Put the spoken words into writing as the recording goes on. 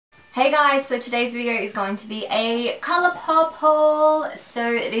Hey guys, so today's video is going to be a ColourPop haul.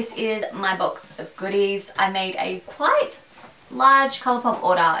 So this is my box of goodies. I made a quite large ColourPop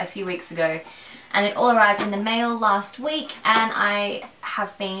order a few weeks ago and it all arrived in the mail last week, and I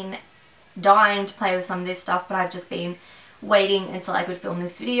have been dying to play with some of this stuff, but I've just been waiting until I could film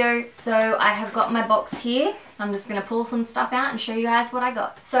this video. So I have got my box here. I'm just going to pull some stuff out and show you guys what I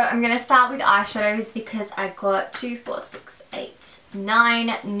got. So I'm going to start with eyeshadows because I got 2, 4, 6, 8,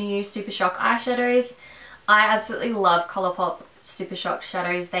 9 new Super Shock eyeshadows. I absolutely love ColourPop Super Shock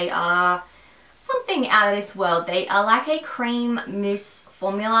shadows. They are something out of this world. They are like a cream mousse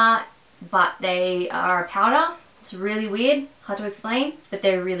formula, but they are a powder. It's really weird, hard to explain, but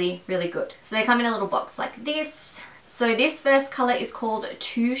they're really, really good. So they come in a little box like this. So this first colour is called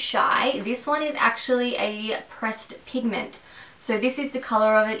Too Shy. This one is actually a pressed pigment. So this is the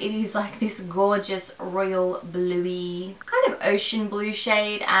colour of it. It is like this gorgeous royal bluey, kind of ocean blue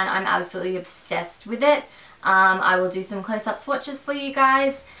shade, and I'm absolutely obsessed with it. I will do some close-up swatches for you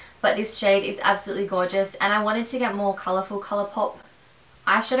guys, but this shade is absolutely gorgeous, and I wanted to get more colourful ColourPop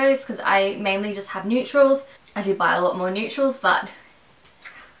eyeshadows because I mainly just have neutrals. I did buy a lot more neutrals, but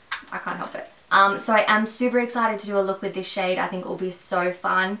I can't help it. So I am super excited to do a look with this shade. I think it will be so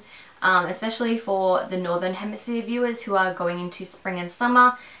fun, especially for the Northern Hemisphere viewers who are going into spring and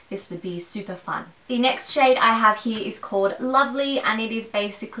summer. This would be super fun. The next shade I have here is called Lovely, and it is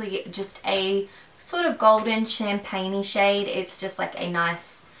basically just a sort of golden champagne-y shade. It's just like a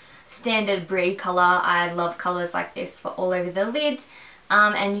nice standard brie colour. I love colours like this for all over the lid,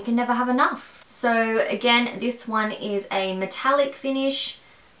 and you can never have enough. So again, this one is a metallic finish.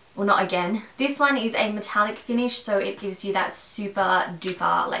 Well, not again. This one is a metallic finish, so it gives you that super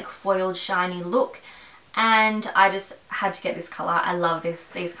duper like foiled shiny look, and I just had to get this colour. I love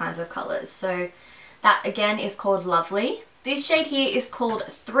these kinds of colours. So that again is called Lovely. This shade here is called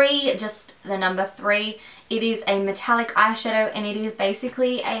 3, just the number 3. It is a metallic eyeshadow, and it is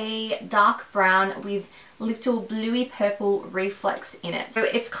basically a dark brown with little bluey purple reflex in it. So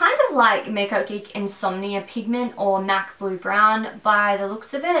it's kind of like Makeup Geek Insomnia Pigment or MAC Blue Brown by the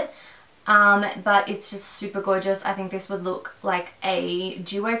looks of it, but it's just super gorgeous. I think this would look like a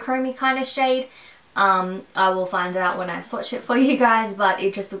duochrome kind of shade. I will find out when I swatch it for you guys, but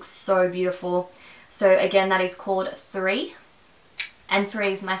it just looks so beautiful. So again, that is called 3, and 3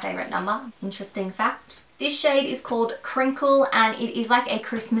 is my favourite number. Interesting fact. This shade is called Crinkle, and it is like a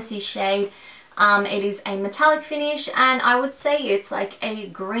Christmassy shade. It is a metallic finish, and I would say it's like a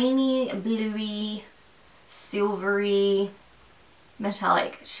greeny, bluey, silvery,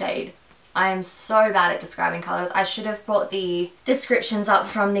 metallic shade. I am so bad at describing colours. I should have brought the descriptions up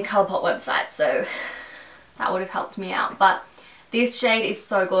from the ColourPop website, so that would have helped me out. But this shade is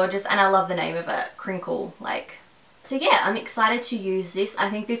so gorgeous, and I love the name of it, Crinkle. So yeah, I'm excited to use this. I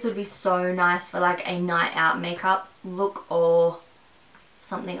think this would be so nice for like a night out makeup look or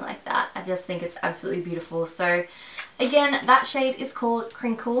something like that. I just think it's absolutely beautiful. So again, that shade is called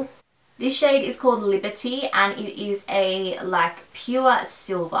Crinkle. This shade is called Liberty, and it is a like pure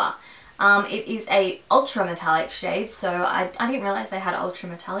silver. It is a ultra metallic shade, so I didn't realize they had ultra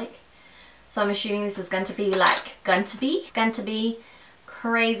metallic. So I'm assuming this is going to be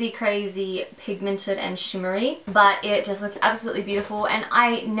crazy pigmented and shimmery, but it just looks absolutely beautiful. And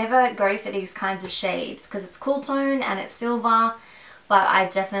I never go for these kinds of shades because it's cool tone and it's silver, but I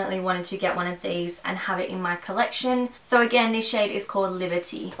definitely wanted to get one of these and have it in my collection. So again, this shade is called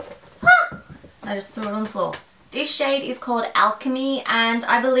Liberty. I just threw it on the floor. This shade is called Alchemy, and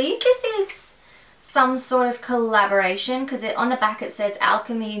I believe this is some sort of collaboration because on the back it says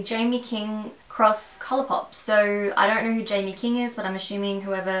Alchemy Jamie King cross ColourPop. So I don't know who Jamie King is, but I'm assuming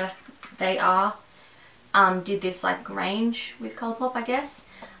whoever they are did this like range with ColourPop, I guess.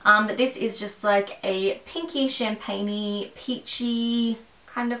 But this is just like a pinky champagne-y peachy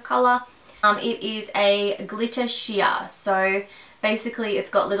kind of colour. It is a glitter sheer, so basically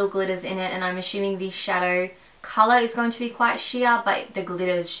it's got little glitters in it, and I'm assuming the shadow colour is going to be quite sheer, but the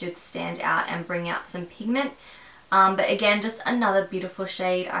glitters should stand out and bring out some pigment. But again, just another beautiful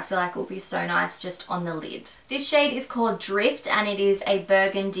shade. I feel like it will be so nice just on the lid. This shade is called Drift, and it is a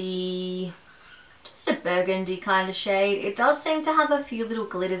burgundy, just a burgundy kind of shade. It does seem to have a few little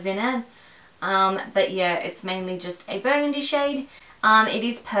glitters in it, but yeah, it's mainly just a burgundy shade. It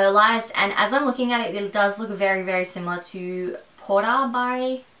is pearlized, and as I'm looking at it, it does look very similar to Porter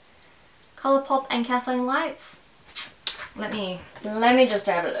by ColourPop and Kathleen Lights. Let me just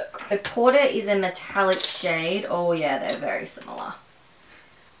have a look. The Porter is a metallic shade. Oh yeah, they're very similar.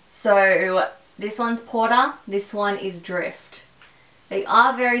 So this one's Porter, this one is Drift. They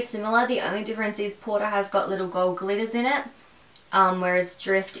are very similar. The only difference is Porter has got little gold glitters in it, whereas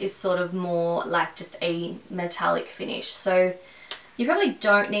Drift is sort of more like just a metallic finish. So you probably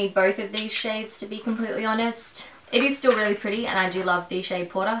don't need both of these shades, to be completely honest. It is still really pretty, and I do love the shade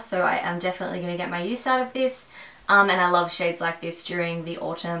Porter, so I am definitely going to get my use out of this. And I love shades like this during the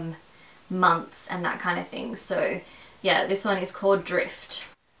autumn months and that kind of thing. So yeah, this one is called Drift.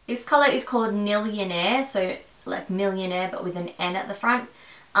 This colour is called Millionaire, so like millionaire but with an N at the front.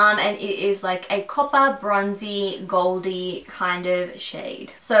 And it is like a copper, bronzy, goldy kind of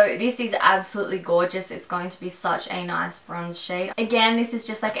shade. So this is absolutely gorgeous. It's going to be such a nice bronze shade. Again, this is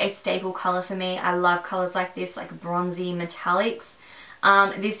just like a staple colour for me. I love colours like this, like bronzy metallics.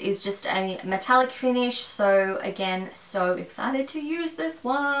 This is just a metallic finish, so again, so excited to use this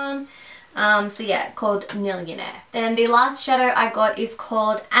one. So yeah, called Millionaire. Then the last shadow I got is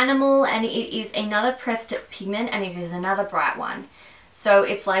called Animal, and it is another pressed pigment, and it is another bright one. So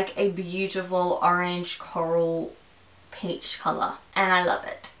it's like a beautiful orange coral peach colour, and I love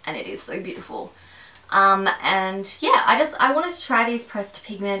it, and it is so beautiful. And yeah, I wanted to try these pressed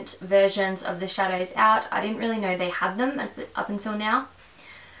pigment versions of the shadows out. I didn't really know they had them up until now.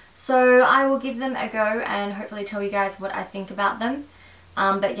 So I will give them a go and hopefully tell you guys what I think about them.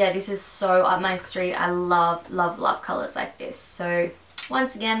 But yeah, this is so up my street. I love, love, love colours like this. So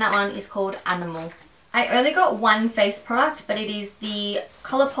once again, that one is called Animal. I only got one face product, but it is the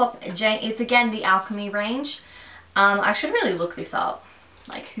Colourpop Jane. It's again the Alchemy range. I should really look this up.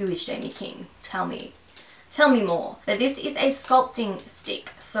 Like, who is Jamie King? Tell me more. But this is a sculpting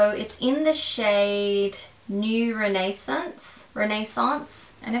stick. So it's in the shade New Renaissance. I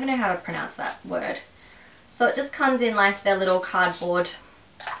never know how to pronounce that word. So it just comes in like their little cardboard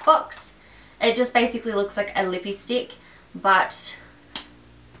box. It just basically looks like a lippy stick, but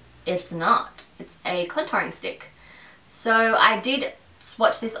it's not. It's a contouring stick. So I did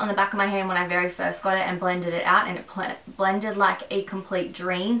swatch this on the back of my hand when I very first got it and blended it out, and it blended like a complete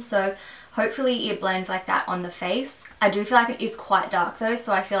dream. So hopefully it blends like that on the face. I do feel like it is quite dark though,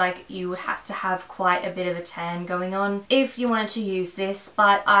 so I feel like you would have to have quite a bit of a tan going on if you wanted to use this,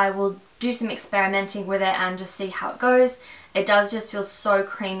 but I will do some experimenting with it and just see how it goes. It does just feel so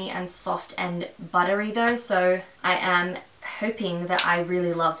creamy and soft and buttery though, so I am hoping that I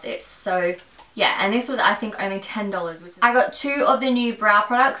really love this. So yeah, and this was I think only $10, which is... I got two of the new brow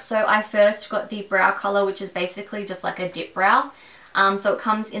products. So I first got the brow color, which is basically just like a dip brow. So it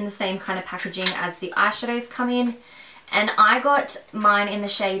comes in the same kind of packaging as the eyeshadows come in. And I got mine in the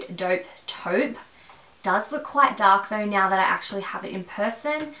shade Dope Taupe. Does look quite dark though now that I actually have it in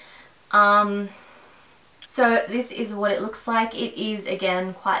person. So this is what it looks like. It is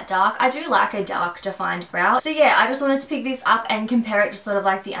again quite dark. I do like a dark defined brow. So yeah, I just wanted to pick this up and compare it to sort of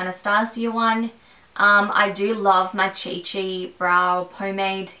like the Anastasia one. I do love my Chi Chi brow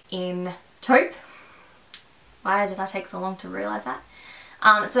pomade in Taupe. Why did I take so long to realise that?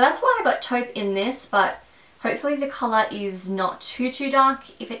 So that's why I got Taupe in this, but hopefully the colour is not too dark.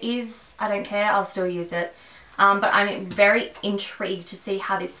 If it is, I don't care, I'll still use it. But I'm very intrigued to see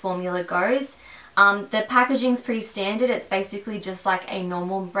how this formula goes. The packaging's pretty standard. It's basically just like a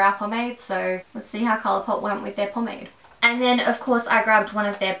normal brow pomade. So let's see how Colourpop went with their pomade. And then of course I grabbed one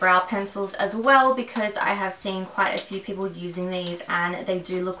of their brow pencils as well, because I have seen quite a few people using these and they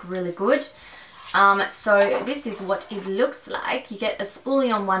do look really good. So this is what it looks like. You get a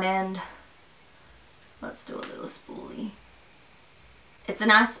spoolie on one end. Let's do a little spoolie. It's a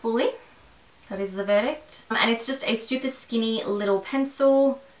nice spoolie. That is the verdict. And it's just a super skinny little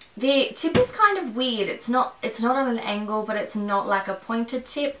pencil. The tip is kind of weird. It's not on an angle, but it's not like a pointed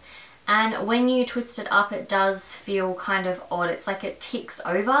tip. And when you twist it up, it does feel kind of odd. It's like it ticks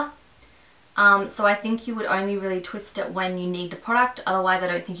over. So I think you would only really twist it when you need the product. Otherwise, I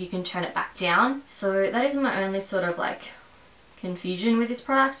don't think you can turn it back down. So that is my only sort of like confusion with this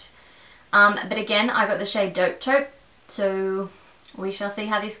product. But again, I got the shade Dope Taupe, so we shall see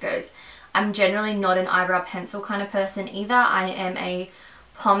how this goes. I'm generally not an eyebrow pencil kind of person either. I am a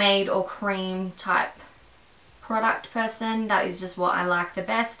pomade or cream type product person. That is just what I like the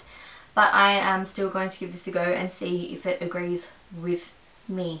best. But I am still going to give this a go and see if it agrees with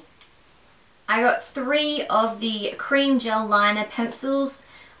me. I got 3 of the cream gel liner pencils.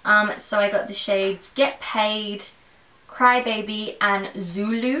 So I got the shades Get Paid, Crybaby and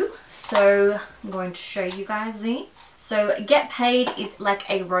Zulu. So I'm going to show you guys these. So Get Paid is like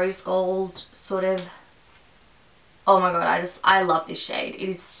a rose gold sort of, oh my god, I love this shade. It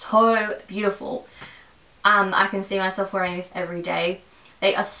is so beautiful. I can see myself wearing this every day.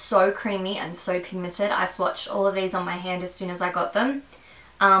 They are so creamy and so pigmented. I swatched all of these on my hand as soon as I got them.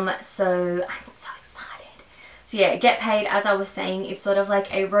 So I'm so excited. So yeah, Get Paid, as I was saying, is sort of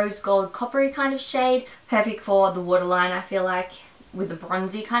like a rose gold coppery kind of shade. Perfect for the waterline, I feel like, with a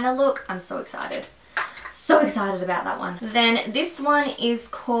bronzy kind of look. I'm so excited. So excited about that one. Then this one is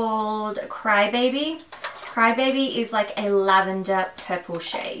called Crybaby. Crybaby is like a lavender purple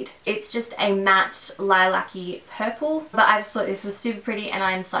shade. It's just a matte lilac-y purple, but I just thought this was super pretty, and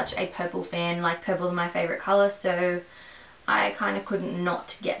I'm such a purple fan. Like, purple is my favorite color, so I kind of couldn't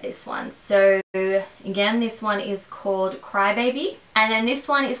not get this one. So again, this one is called Crybaby, and then this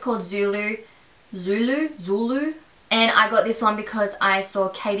one is called Zulu. And I got this one because I saw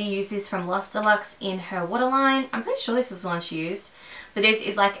Katie use this from Luster Luxe in her waterline. I'm pretty sure this is the one she used. But this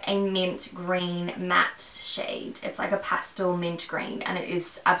is like a mint green matte shade. It's like a pastel mint green, and it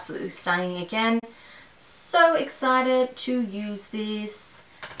is absolutely stunning again. So excited to use this.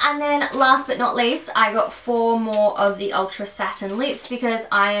 And then last but not least, I got 4 more of the Ultra Satin lips because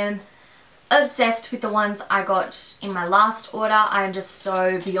I am obsessed with the ones I got in my last order. I am just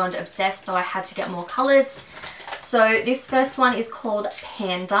so beyond obsessed, so I had to get more colors. So this first one is called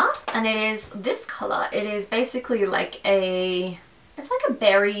Panda, and it is this color. It is basically like it's like a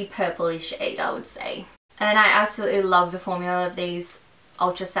berry purpley shade, I would say. And I absolutely love the formula of these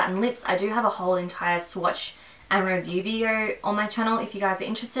Ultra Satin lips. I do have a whole entire swatch and review video on my channel. If you guys are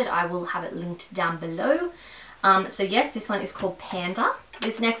interested, I will have it linked down below. So yes, this one is called Panda.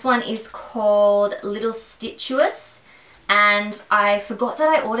 This next one is called Little Stitchuous. And I forgot that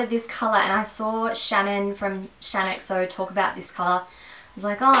I ordered this colour, and I saw Shannon from ShanXO talk about this colour. I was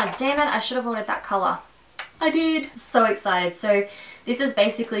like, oh damn it, I should have ordered that colour. I did. So excited. So this is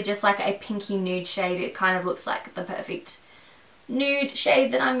basically just like a pinky nude shade. It kind of looks like the perfect nude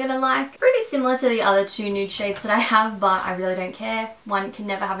shade that I'm gonna like. Pretty similar to the other 2 nude shades that I have, but I really don't care. One can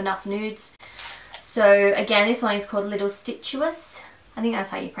never have enough nudes. So again, this one is called Little Stitchuous. I think that's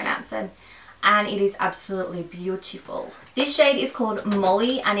how you pronounce it. And it is absolutely beautiful. This shade is called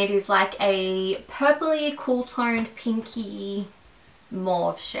Molly, and it is like a purpley, cool toned, pinky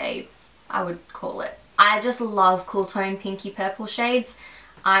mauve shade, I would call it. I just love cool toned pinky purple shades.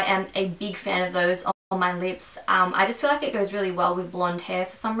 I am a big fan of those on my lips. I just feel like it goes really well with blonde hair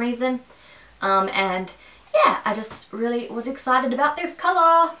for some reason. And yeah, I just really was excited about this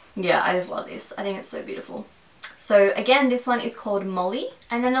color. Yeah, I just love this. I think it's so beautiful. So again, this one is called Molly.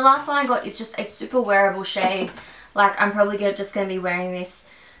 And then the last one I got is just a super wearable shade. Like, I'm probably just going to be wearing this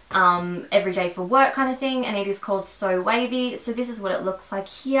every day for work kind of thing. And it is called So Wavy. So this is what it looks like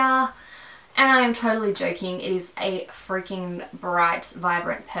here. And I am totally joking. It is a freaking bright,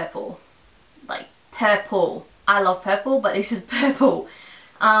 vibrant purple. Like, purple. I love purple, but this is purple.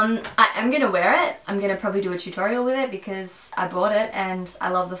 I'm going to wear it. I'm going to probably do a tutorial with it because I bought it and I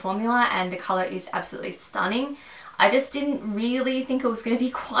love the formula and the colour is absolutely stunning. I just didn't really think it was going to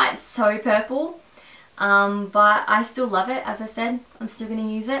be quite so purple. But I still love it. As I said, I'm still going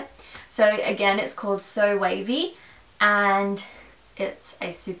to use it. So again, it's called So Wavy, and it's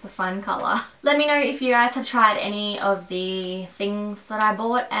a super fun colour. Let me know if you guys have tried any of the things that I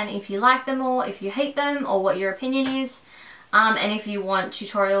bought, and if you like them or if you hate them, or what your opinion is. And if you want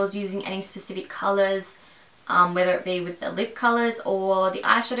tutorials using any specific colours, whether it be with the lip colours or the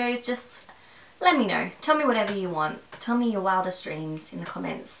eyeshadows, just let me know. Tell me whatever you want. Tell me your wildest dreams in the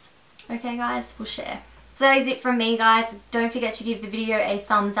comments. Okay guys, we'll share. So that is it from me guys. Don't forget to give the video a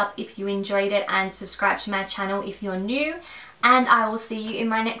thumbs up if you enjoyed it, and subscribe to my channel if you're new. And I will see you in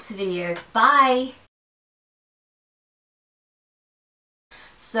my next video. Bye!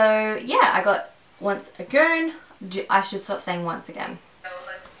 So yeah, I got once again. I should stop saying once again.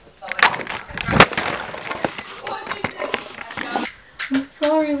 I'm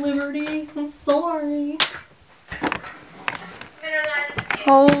sorry, Liberty. I'm sorry.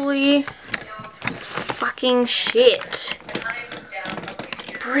 Holy fucking shit.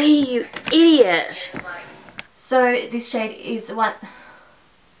 Brie, you idiot. So this shade is what? I'm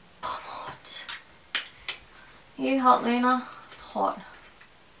hot. Are you hot, Luna? It's hot.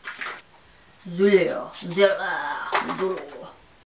 Zulu.